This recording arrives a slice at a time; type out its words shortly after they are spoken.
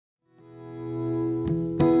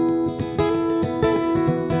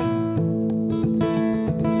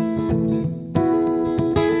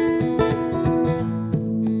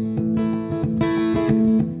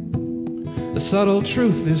subtle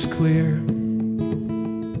truth is clear,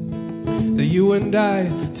 that you and I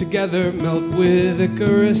together melt with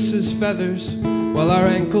Icarus's feathers, while our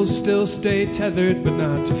ankles still stay tethered, but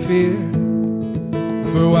not to fear.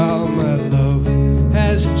 For while my love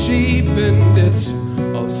has cheapened, it's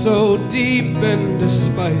also deepened.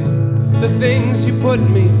 Despite the things you put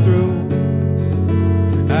me through,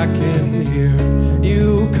 I can hear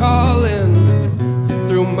you calling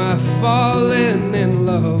through my falling in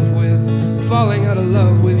love with, falling out of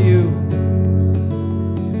love with you.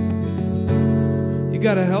 You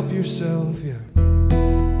gotta help yourself, yeah.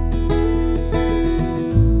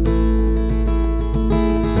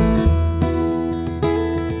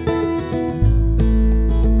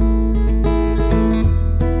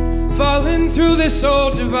 Falling through this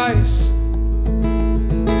old device,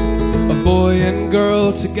 a boy and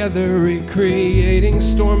girl together recreating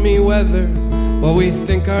stormy weather, while we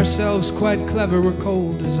think ourselves quite clever, we're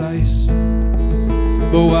cold as ice.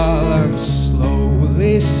 But while I'm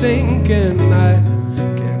slowly sinking, I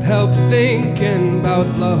can't help thinking about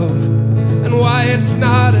love and why it's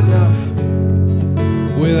not enough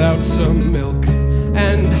without some milk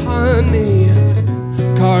and honey,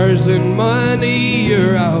 cars and money.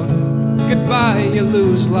 You're out, goodbye, you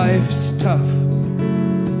lose, life's tough.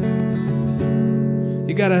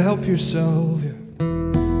 You gotta help yourself, yeah.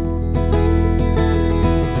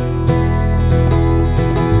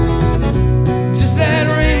 Just that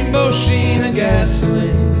rainbow sheen of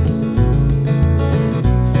gasoline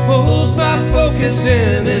pulls my focus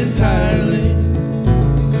in entirely,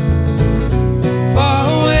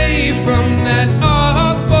 far away from that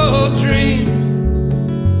awful dream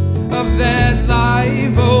of that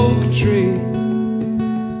live oak tree.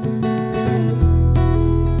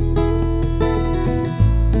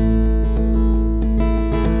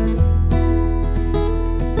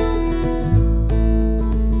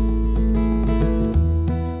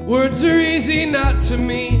 Words are easy not to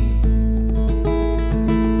mean,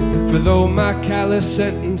 for though my callous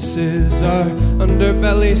sentences are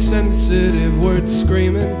underbelly sensitive, words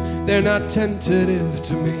screaming, they're not tentative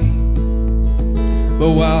to me.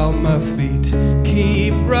 But while my feet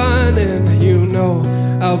keep running, you know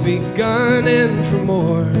I'll be gunning for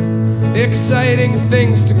more exciting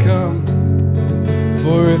things to come.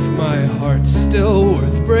 For if my heart's still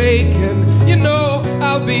worth breaking, you know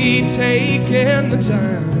I'll be taking the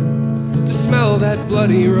time to smell that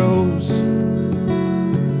bloody rose.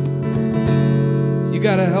 You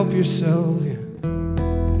gotta help yourself, yeah.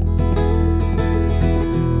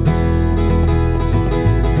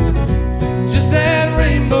 Just that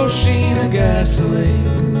rainbow sheen of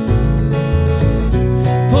gasoline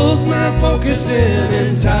pulls my focus in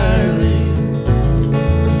entirely,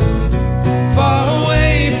 far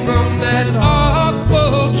away from that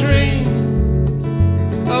awful dream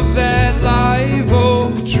of that live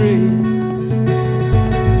oak tree.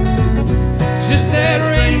 Just that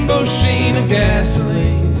rainbow sheen of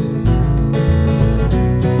gasoline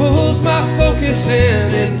pulls my focus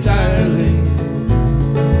in entirely,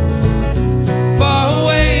 far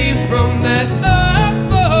away from that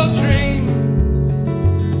awful dream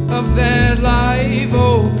of that live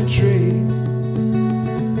oak tree.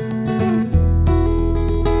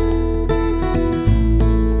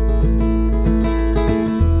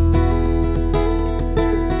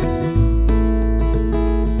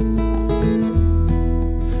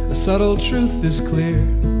 A subtle truth is clear,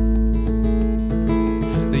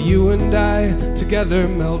 that you and I together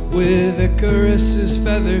melt with Icarus's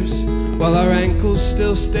feathers, while our ankles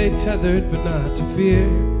still stay tethered, but not to fear.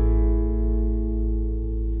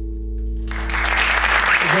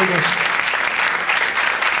 Thank you very much.